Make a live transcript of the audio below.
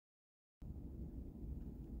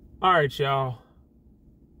All right, y'all.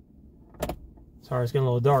 Sorry, it's getting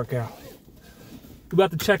a little dark out. We're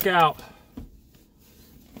about to check out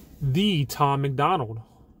the Tom MacDonald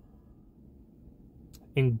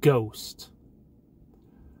in Ghost.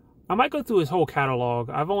 I might go through his whole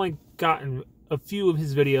catalog. I've only gotten a few of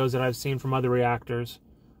his videos that I've seen from other reactors.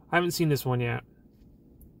 I haven't seen this one yet.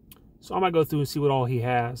 So I might go through and see what all he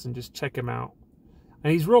has and just check him out.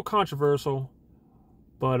 And he's real controversial,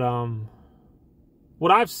 but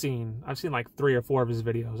what I've seen like 3 or 4 of his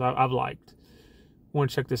videos I've liked. I want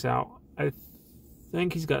to check this out. I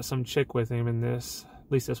think he's got some chick with him in this.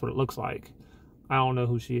 At least that's what it looks like. I don't know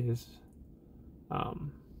who she is.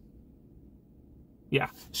 Yeah,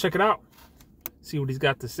 check it out. See what he's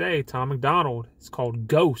got to say. Tom MacDonald. It's called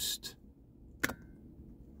Ghost.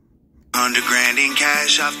 $100 in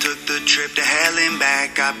cash, I've took the trip to hell and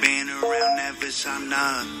back. I've been around, never saw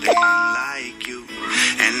nothing like you.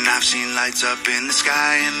 And I've seen lights up in the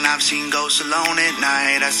sky, and I've seen ghosts alone at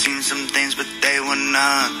night. I've seen some things, but they were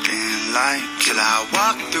nothing like. Till I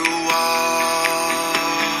walked through walls,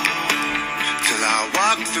 till I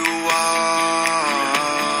walked through walls.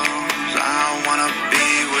 I wanna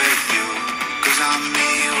be with you, 'cause I'm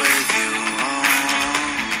me with you.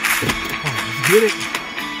 Get it?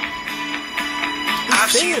 I've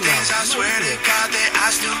seen things, I swear to God, that I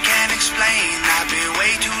still can't explain. I've been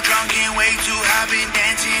way too drunk and way too high, been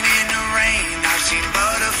dancing in the rain. I've seen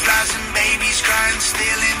butterflies and babies crying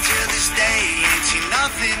still into this day. Ain't seen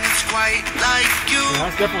nothing that's quite like you. Yeah,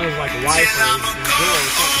 that's definitely his like wife or his girl or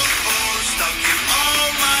something. Stuck in all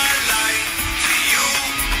my life to you.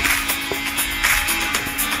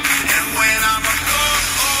 And when I'm a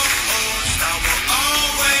ghost, I will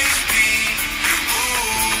always be you.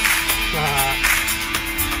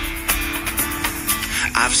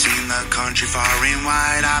 I've seen the country far and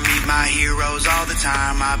wide. I meet my heroes all the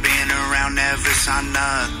time. I've been around, never saw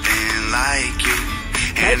nothing like you.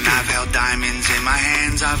 And I've held diamonds in my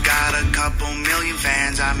hands. I've got a couple million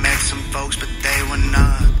fans. I met some folks, but they were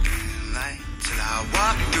nothing like. Till I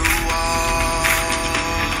walked through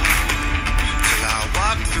walls, till I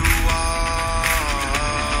walked through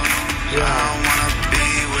walls. Yeah. I wanna be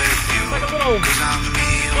with you, Like a little 'cause I'm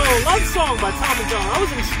me with love you. song by Tom MacDonald. I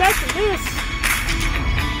wasn't expecting this.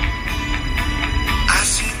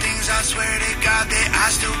 I swear to God that I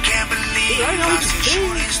still can't believe. Dude, I know I've seen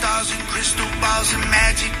shooting stars and crystal balls and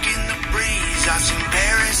magic in the breeze. I've seen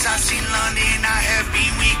Paris, I've seen London, I have been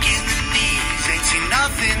weak in the knees. Ain't seen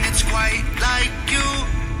nothing that's quite like you.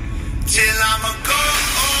 Till I'm a ghost,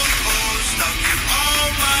 stuck in all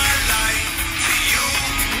my life to you.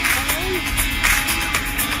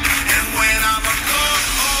 And when I'm a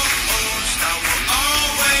ghost, I will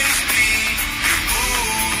always be you.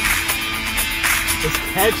 It's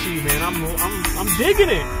catchy, man. I'm digging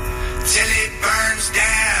it. Till it burns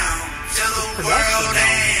down, till the world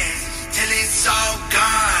ends, till it's all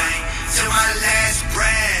gone, till my last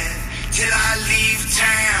breath, till I leave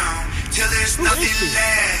town, till there's nothing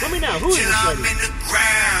left. Let me know. Who is till this I'm lady? in the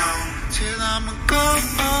ground, till I'm a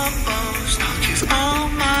ghost. I'll give all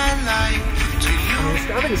my life to you.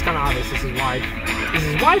 I think it's kind of obvious. This is his wife. Is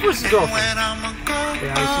his wife or his girlfriend? When I'm a ghost,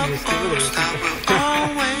 Yeah, she's just I will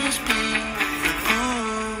always be.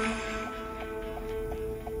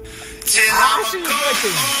 She's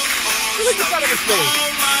looking. Look at the side of his face.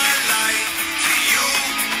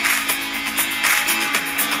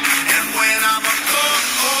 And when I'm a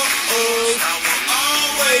ghost, I will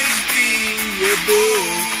always be your boo.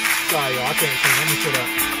 Sorry, y'all. I can't sing. Let me shut up.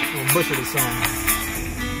 I'm gonna butcher the song.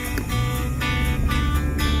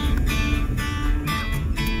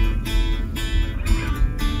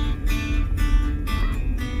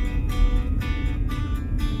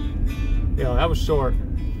 Yo, that was short.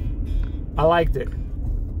 I liked it.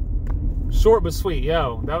 Short but sweet.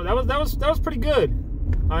 Yo, that was pretty good.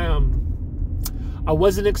 I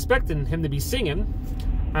wasn't expecting him to be singing,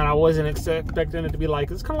 and I wasn't expecting it to be like,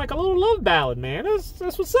 it's kind of like a little love ballad, man.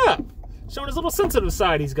 That's what's up. Showing his little sensitive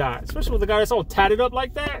side he's got, especially with a guy that's all tatted up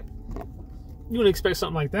like that. You wouldn't expect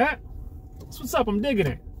something like that. That's what's up. I'm digging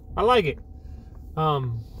it. I like it. I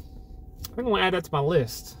think I'm gonna add that to my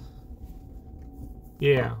list.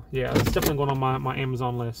 Yeah, it's definitely going on my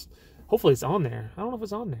Amazon list. Hopefully it's on there. I don't know if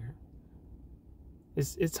it's on there.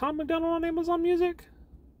 Is Tom MacDonald on Amazon Music?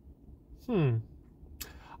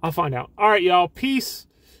 I'll find out. All right, y'all. Peace.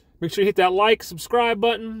 Make sure you hit that like, subscribe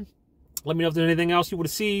button. Let me know if there's anything else you want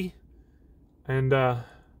to see. And have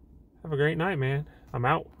a great night, man. I'm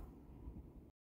out.